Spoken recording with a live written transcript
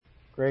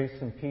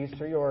Grace and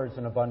peace are yours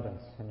in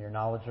abundance in your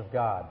knowledge of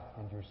God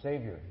and your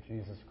Savior,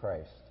 Jesus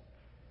Christ.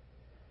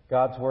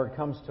 God's Word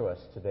comes to us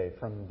today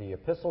from the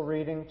epistle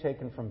reading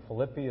taken from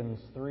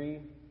Philippians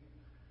 3.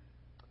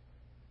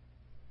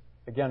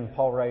 Again,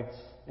 Paul writes,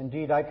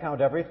 "Indeed, I count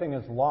everything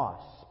as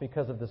loss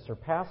because of the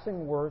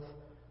surpassing worth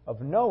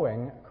of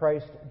knowing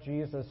Christ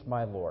Jesus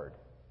my Lord.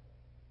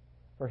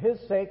 For his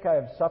sake I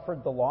have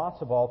suffered the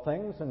loss of all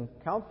things and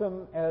count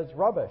them as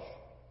rubbish,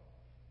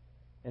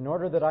 in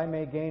order that I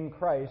may gain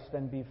Christ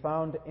and be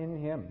found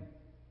in him,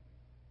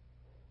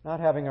 not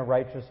having a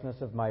righteousness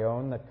of my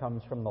own that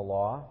comes from the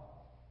law,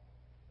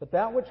 but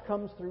that which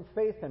comes through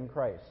faith in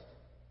Christ,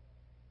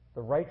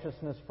 the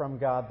righteousness from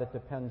God that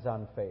depends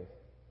on faith,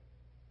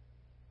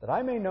 that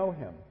I may know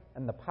him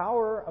and the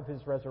power of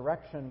his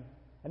resurrection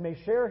and may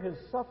share his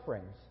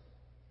sufferings,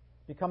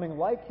 becoming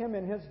like him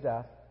in his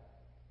death,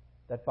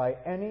 that by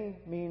any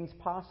means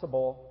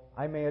possible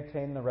I may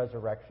attain the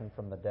resurrection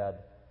from the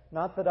dead.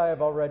 Not that I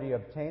have already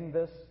obtained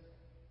this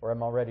or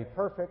am already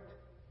perfect,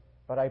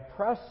 but I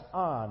press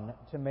on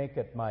to make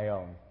it my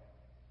own,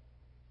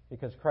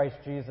 because Christ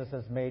Jesus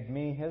has made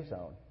me his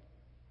own.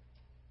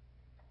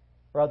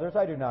 Brothers,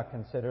 I do not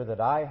consider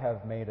that I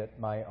have made it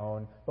my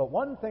own, but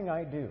one thing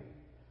I do,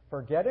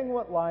 forgetting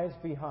what lies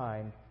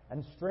behind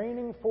and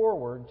straining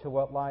forward to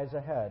what lies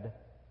ahead,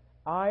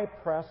 I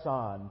press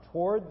on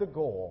toward the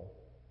goal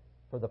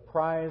for the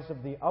prize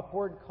of the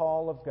upward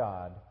call of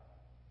God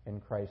in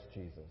Christ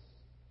Jesus."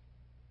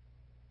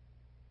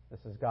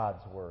 This is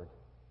God's Word.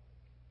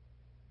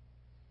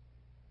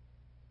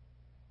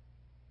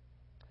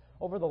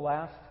 Over the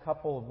last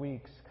couple of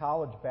weeks,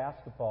 college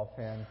basketball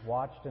fans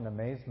watched in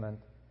amazement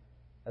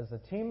as a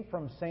team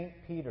from St.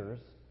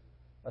 Peter's,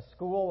 a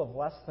school of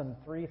less than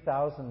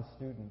 3,000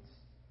 students,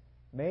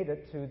 made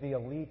it to the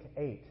Elite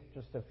Eight,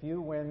 just a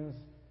few wins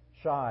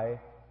shy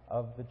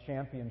of the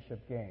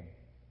championship game.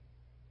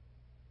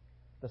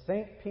 The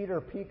St.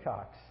 Peter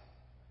Peacocks,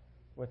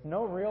 with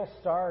no real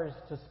stars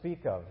to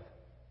speak of,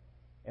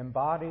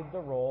 embodied the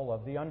role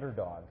of the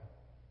underdog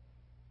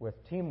with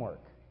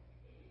teamwork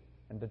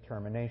and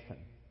determination.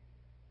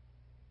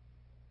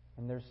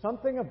 And there's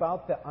something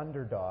about the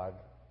underdog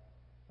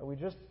that we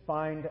just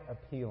find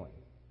appealing.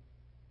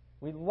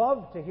 We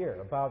love to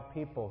hear about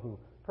people who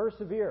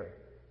persevere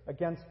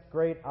against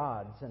great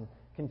odds. And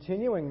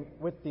continuing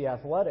with the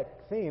athletic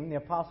theme, the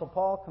Apostle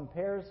Paul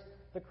compares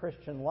the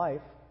Christian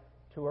life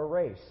to a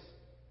race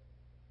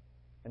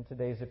in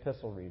today's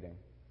epistle reading.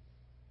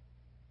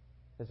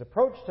 His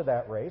approach to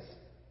that race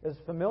is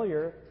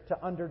familiar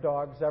to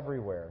underdogs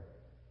everywhere.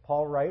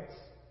 Paul writes,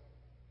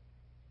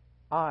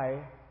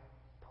 "I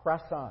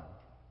press on."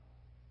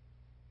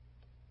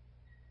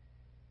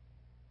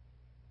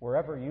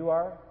 Wherever you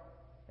are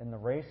in the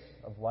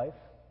race of life,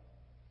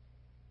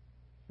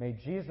 may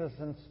Jesus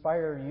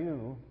inspire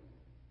you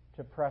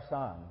to press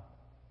on,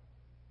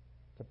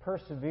 to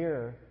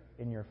persevere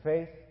in your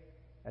faith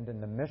and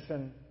in the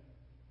mission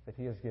that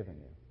he has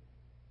given you.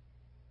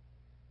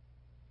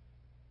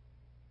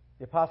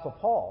 The Apostle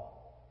Paul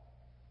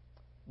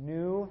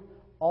knew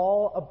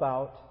all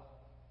about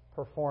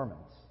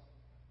performance.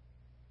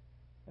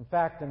 In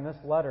fact, in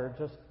this letter,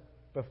 just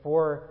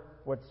before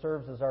what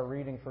serves as our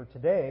reading for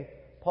today,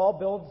 Paul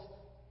builds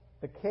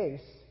the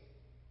case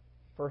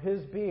for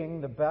his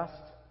being the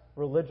best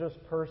religious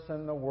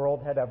person the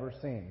world had ever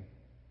seen.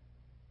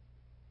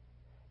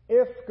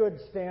 If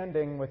good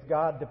standing with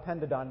God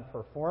depended on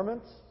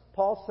performance,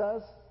 Paul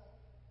says,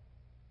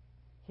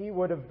 he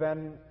would have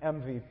been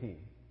MVP.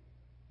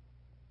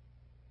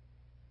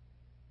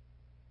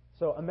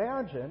 So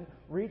imagine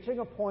reaching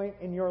a point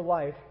in your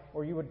life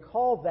where you would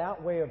call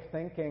that way of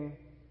thinking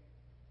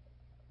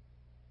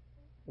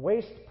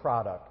waste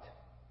product.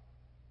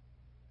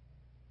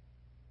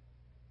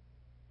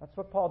 That's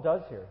what Paul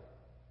does here.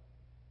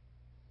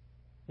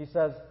 He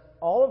says,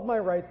 all of my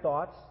right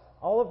thoughts,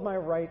 all of my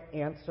right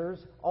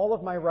answers, all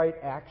of my right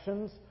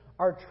actions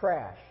are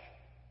trash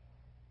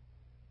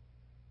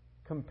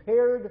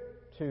compared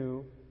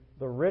to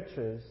the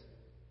riches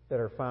that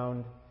are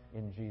found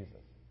in Jesus.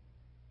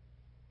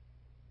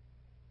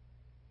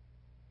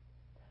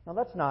 Now,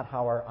 that's not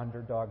how our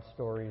underdog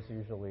stories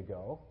usually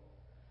go.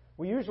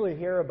 We usually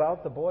hear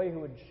about the boy who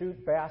would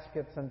shoot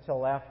baskets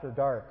until after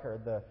dark, or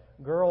the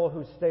girl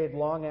who stayed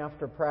long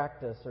after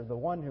practice, or the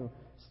one who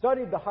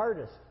studied the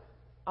hardest,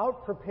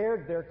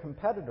 out-prepared their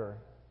competitor.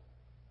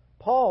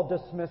 Paul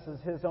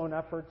dismisses his own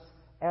efforts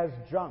as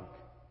junk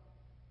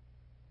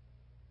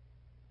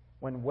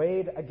when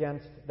weighed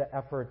against the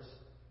efforts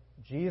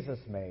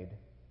Jesus made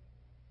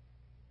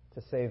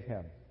to save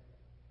him.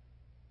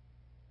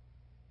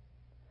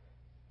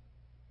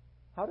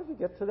 How did he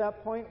get to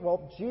that point?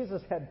 Well,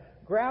 Jesus had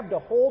grabbed a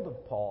hold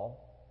of Paul,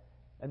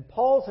 and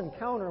Paul's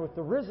encounter with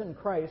the risen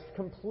Christ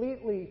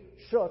completely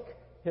shook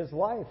his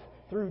life.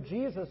 Through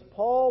Jesus,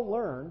 Paul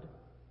learned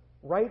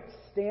right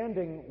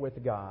standing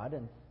with God,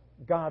 and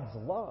God's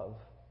love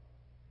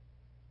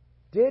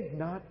did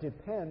not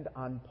depend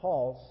on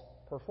Paul's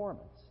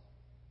performance.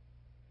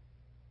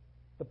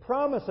 The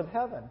promise of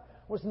heaven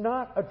was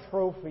not a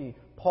trophy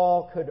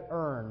Paul could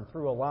earn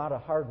through a lot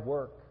of hard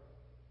work.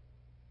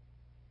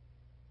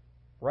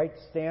 Right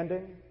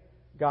standing,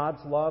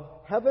 God's love,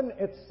 heaven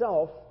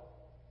itself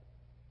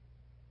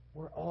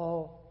were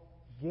all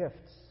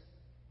gifts.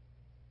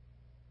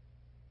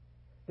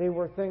 They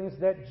were things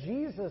that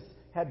Jesus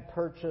had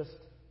purchased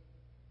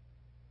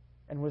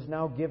and was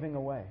now giving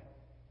away.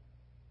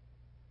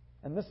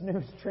 And this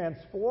news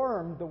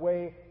transformed the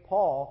way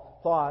Paul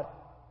thought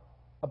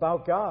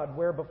about God,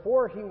 where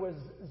before he was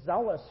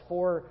zealous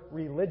for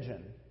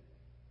religion,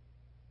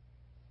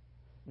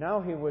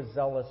 now he was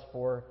zealous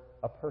for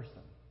a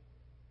person,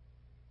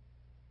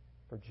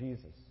 for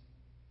Jesus.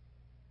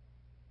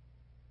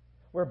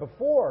 Where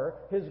before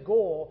his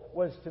goal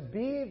was to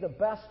be the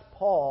best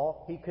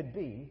Paul he could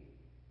be,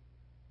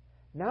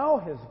 now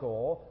his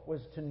goal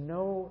was to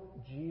know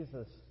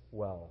Jesus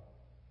well,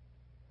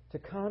 to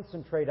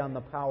concentrate on the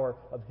power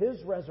of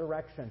his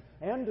resurrection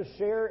and to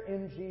share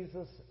in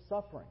Jesus'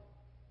 suffering.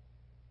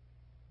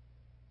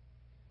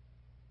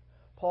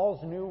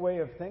 Paul's new way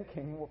of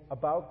thinking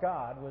about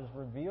God was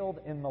revealed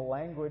in the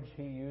language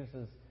he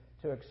uses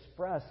to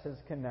express his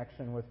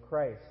connection with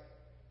Christ.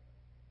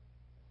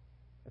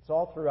 It's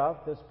all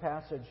throughout this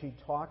passage. He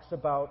talks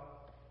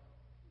about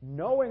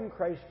knowing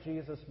Christ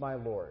Jesus my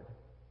Lord,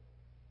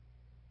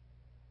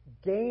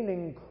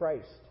 gaining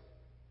Christ,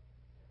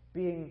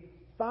 being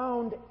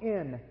found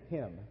in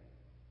Him.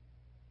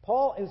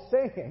 Paul is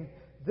saying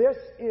this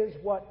is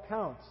what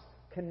counts: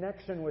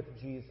 connection with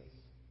Jesus.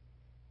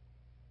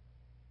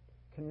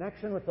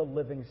 Connection with the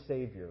living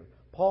Savior.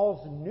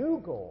 Paul's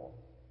new goal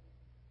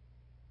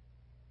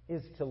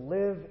is to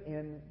live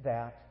in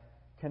that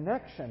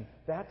connection.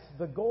 That's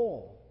the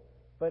goal.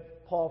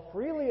 But Paul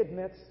freely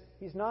admits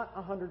he's not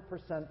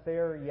 100%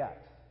 there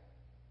yet.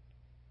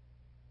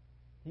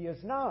 He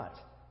is not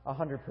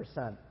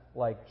 100%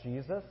 like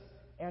Jesus,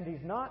 and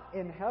he's not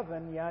in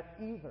heaven yet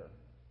either.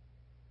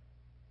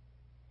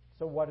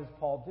 So what does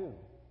Paul do?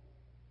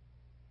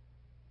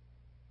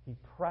 He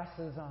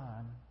presses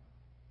on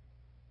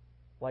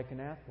like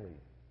an athlete.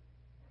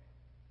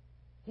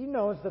 He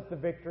knows that the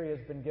victory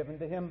has been given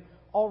to him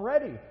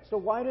already. So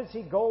why does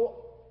he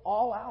go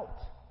all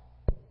out?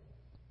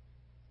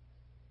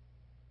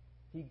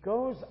 He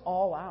goes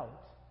all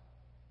out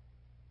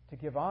to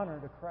give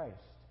honor to Christ.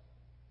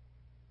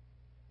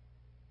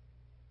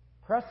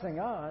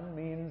 Pressing on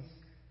means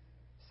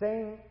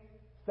saying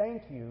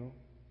thank you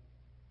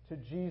to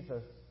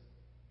Jesus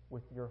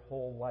with your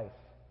whole life.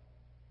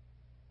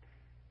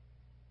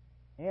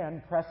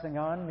 And pressing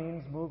on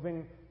means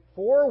moving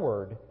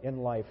forward in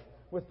life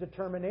with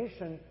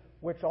determination,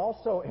 which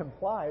also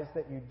implies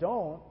that you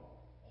don't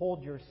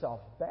hold yourself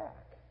back.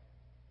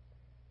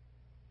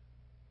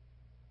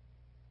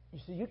 You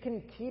see, you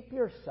can keep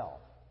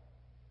yourself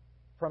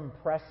from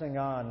pressing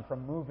on,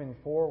 from moving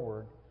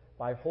forward,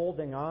 by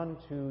holding on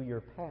to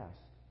your past.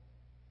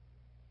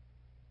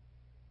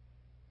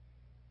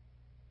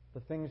 The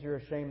things you're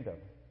ashamed of.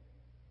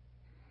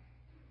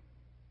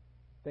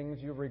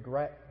 Things you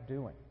regret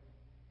doing.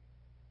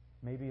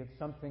 Maybe it's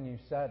something you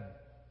said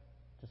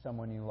to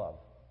someone you love.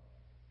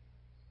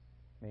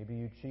 Maybe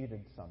you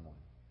cheated someone.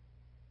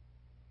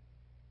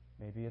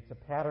 Maybe it's a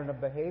pattern of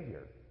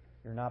behavior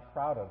you're not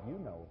proud of. You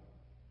know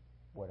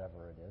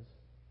whatever it is.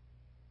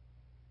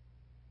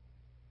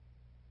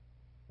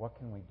 What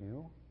can we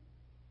do?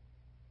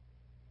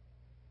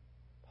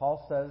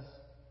 Paul says,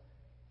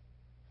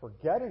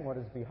 forgetting what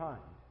is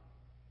behind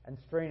and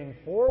straining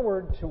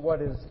forward to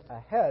what is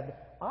ahead,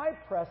 I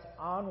press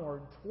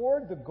onward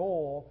toward the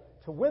goal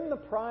to win the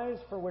prize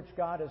for which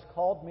God has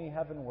called me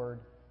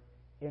heavenward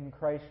in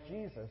Christ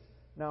Jesus.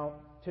 Now,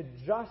 to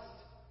just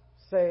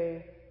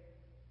say,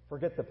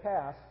 forget the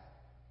past,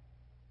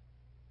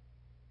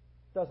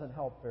 doesn't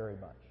help very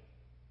much.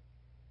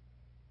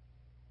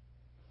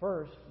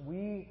 First,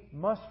 we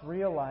must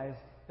realize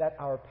that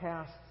our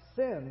past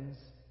sins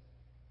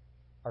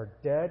are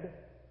dead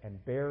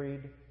and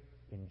buried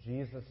in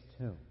Jesus'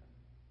 tomb.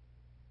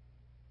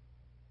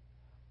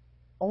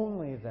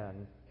 Only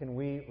then can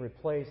we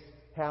replace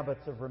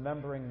habits of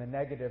remembering the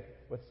negative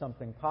with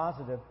something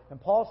positive. And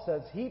Paul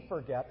says he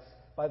forgets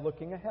by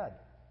looking ahead.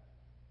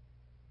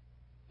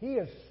 He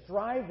is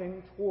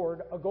striving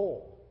toward a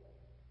goal: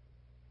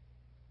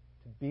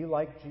 to be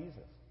like Jesus.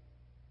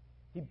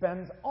 He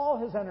bends all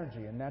his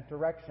energy in that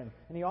direction,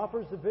 and he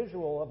offers the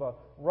visual of a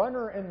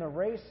runner in the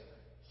race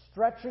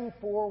stretching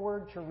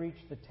forward to reach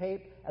the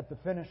tape at the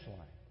finish line.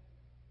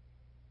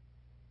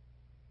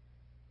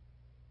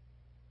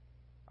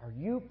 Are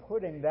you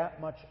putting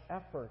that much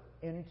effort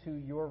into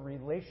your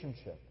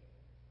relationship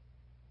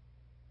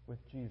with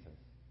Jesus?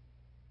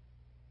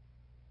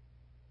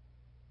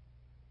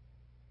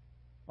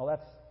 Well,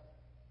 that's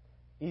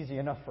easy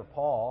enough for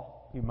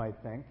Paul, you might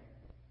think.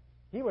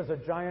 He was a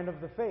giant of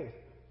the faith.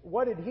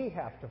 What did he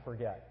have to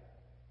forget?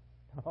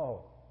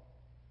 Oh,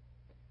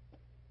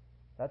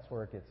 that's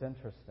where it gets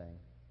interesting.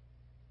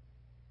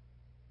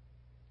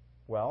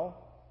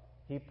 Well,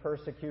 he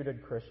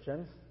persecuted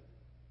Christians,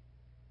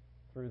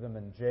 threw them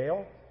in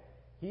jail.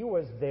 He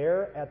was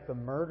there at the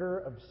murder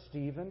of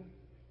Stephen.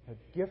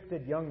 a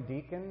gifted young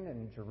deacon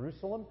in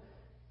Jerusalem.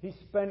 He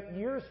spent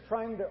years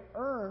trying to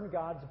earn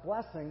God's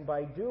blessing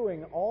by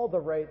doing all the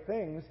right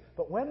things,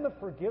 but when the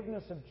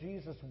forgiveness of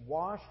Jesus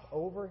washed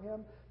over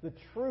him, the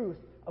truth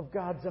of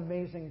God's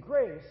amazing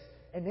grace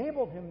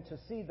enabled him to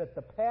see that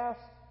the past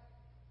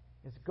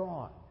is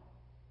gone.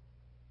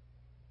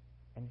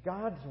 And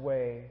God's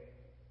way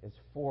is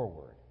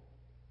forward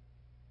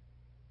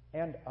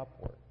and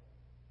upward.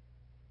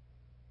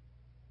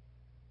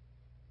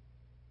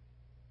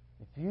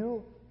 If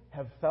you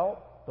have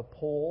felt the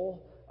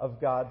pull of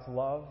God's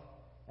love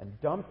and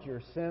dumped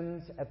your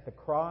sins at the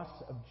cross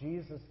of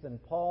Jesus, then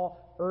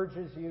Paul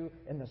urges you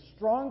in the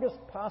strongest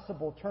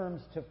possible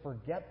terms to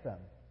forget them.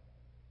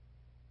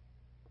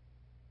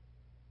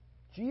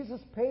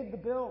 Jesus paid the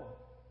bill.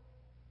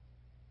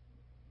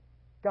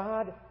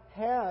 God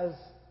has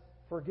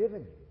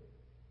forgiven you.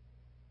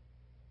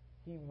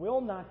 He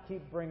will not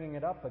keep bringing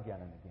it up again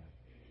and again.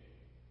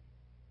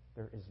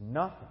 There is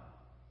nothing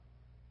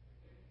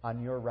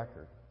on your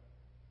record.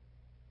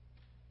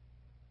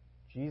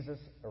 Jesus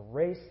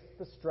erased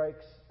the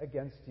strikes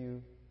against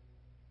you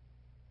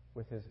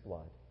with his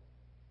blood.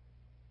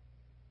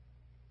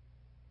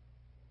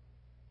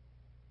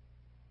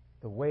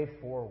 The way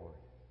forward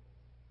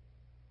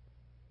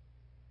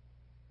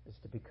is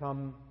to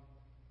become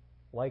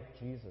like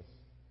Jesus.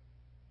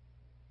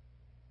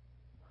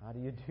 How do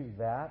you do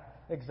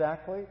that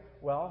exactly?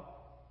 Well,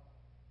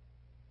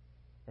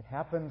 it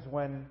happens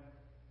when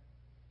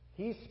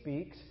he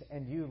speaks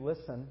and you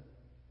listen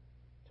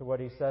to what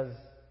he says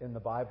in the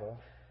Bible.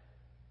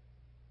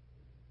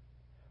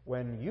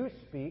 When you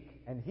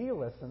speak and he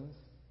listens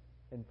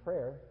in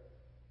prayer.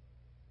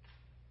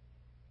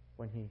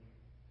 When he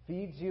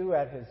feeds you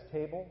at his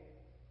table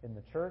in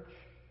the church.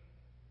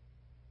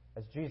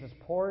 As Jesus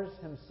pours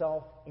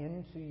himself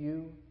into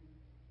you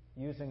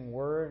using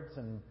words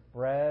and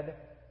bread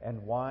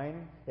and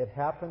wine. It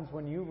happens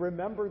when you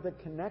remember the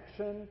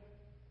connection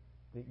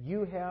that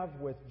you have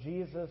with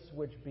Jesus,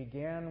 which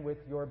began with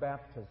your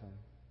baptism.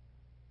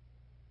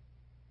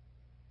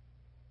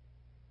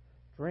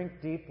 Drink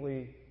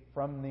deeply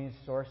from these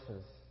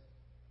sources.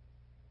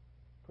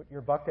 Put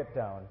your bucket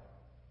down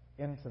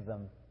into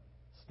them.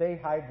 Stay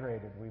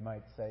hydrated, we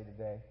might say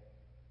today.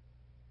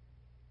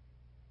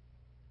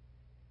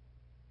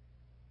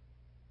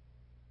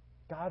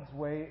 God's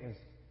way is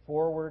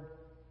forward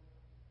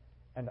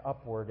and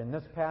upward. In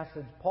this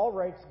passage, Paul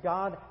writes,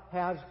 God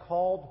has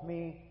called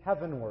me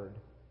heavenward.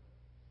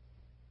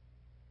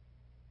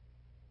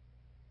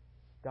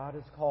 God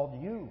has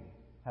called you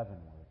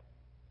heavenward.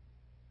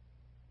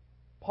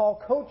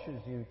 Paul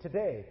coaches you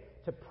today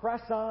to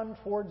press on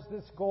towards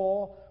this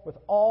goal with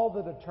all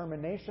the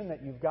determination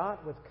that you've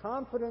got, with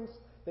confidence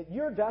that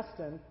you're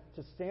destined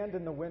to stand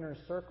in the winner's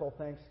circle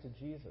thanks to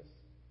Jesus.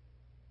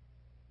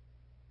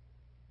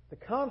 The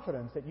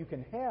confidence that you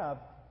can have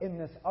in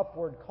this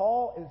upward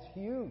call is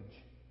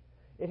huge.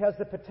 It has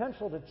the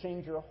potential to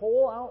change your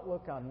whole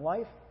outlook on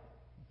life,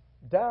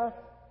 death,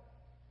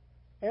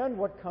 and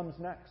what comes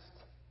next.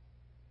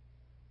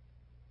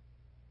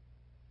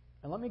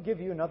 And let me give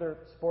you another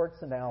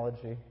sports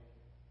analogy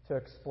to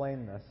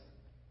explain this.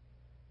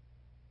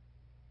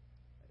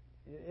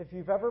 If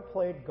you've ever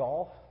played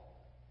golf,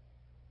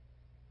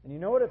 and you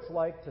know what it's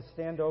like to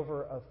stand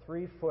over a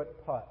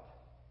 3-foot putt,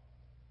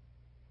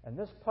 and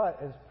this putt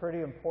is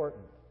pretty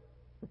important.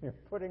 You're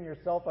putting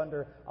yourself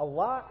under a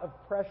lot of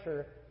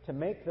pressure to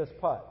make this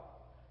putt.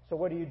 So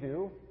what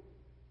do?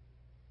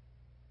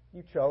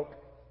 You choke.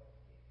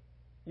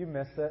 You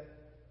miss it.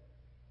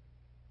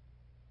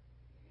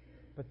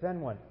 But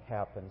then what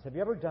happens? Have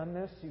you ever done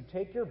this? You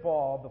take your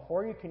ball,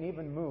 before you can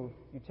even move,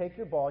 you take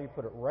your ball, you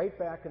put it right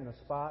back in the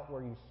spot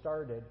where you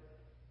started.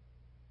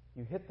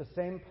 You hit the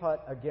same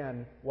putt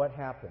again. What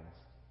happens?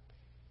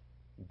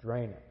 You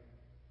drain it.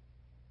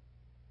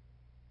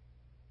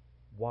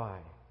 Why?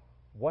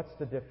 What's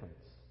the difference?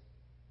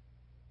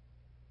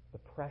 The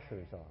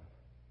pressure's off.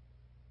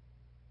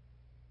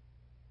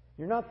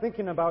 You're not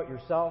thinking about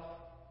yourself.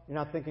 You're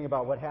not thinking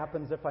about what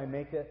happens if I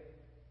make it.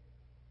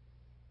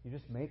 You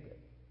just make it.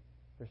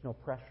 There's no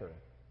pressure.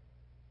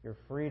 You're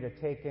free to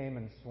take aim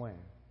and swing.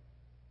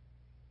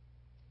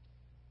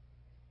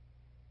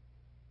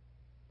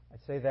 I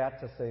say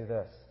that to say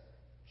this.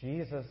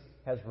 Jesus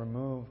has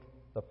removed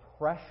the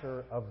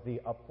pressure of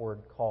the upward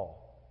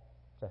call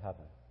to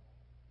heaven.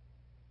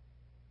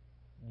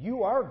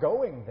 You are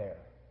going there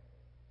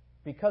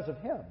because of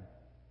him.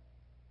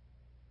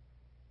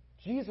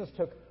 Jesus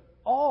took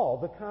all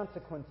the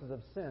consequences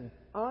of sin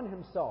on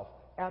himself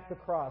at the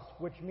cross,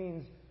 which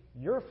means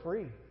you're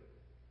free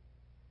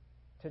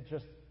to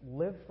just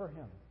live for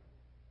him.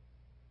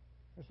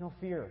 There's no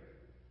fear.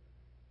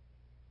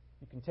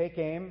 You can take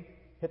aim,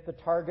 hit the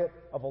target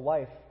of a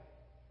life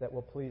that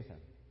will please him.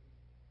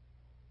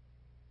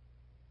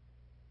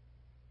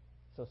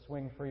 So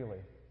swing freely.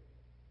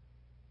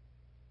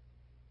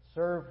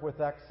 Serve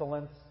with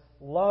excellence.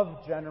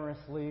 Love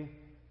generously.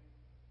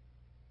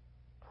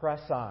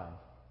 Press on.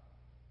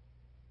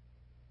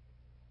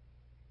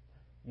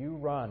 You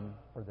run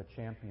for the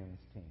champions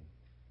team.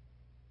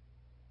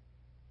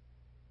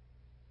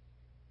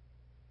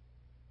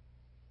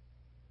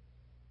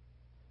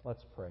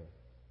 Let's pray.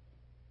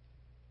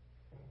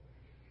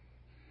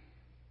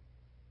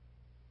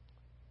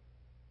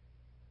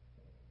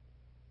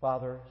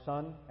 Father,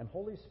 Son, and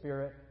Holy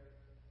Spirit,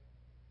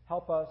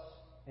 help us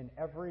in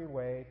every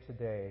way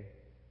today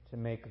to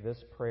make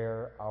this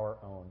prayer our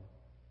own.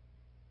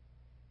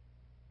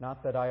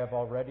 Not that I have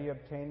already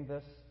obtained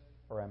this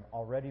or am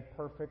already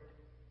perfect,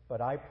 but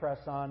I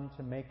press on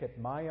to make it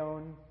my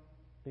own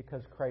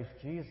because Christ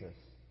Jesus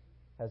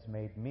has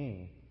made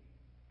me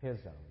his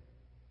own.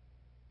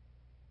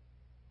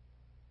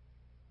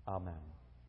 Amen.